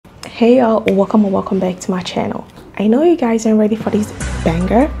Hey y'all, welcome back to my channel. I know you guys aren't ready for this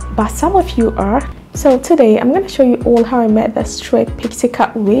banger, but some of you are. So today I'm going to show you all how I made the straight pixie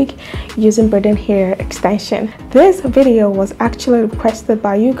cut wig using braiding hair extension. This video was actually requested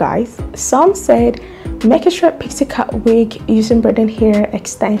by you guys. Some said make a straight pixie cut wig using braiding hair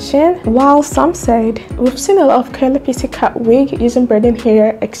extension, while some said we've seen a lot of curly pixie cut wig using braiding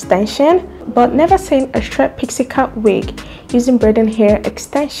hair extension, but never seen a straight pixie cut wig using braiding hair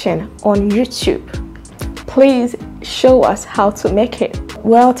extension on YouTube. Please show us how to make it.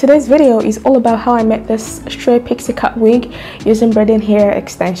 Well, today's video is all about how I made this straight pixie cut wig using braiding hair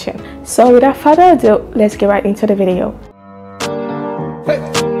extension. So without further ado, let's get right into the video.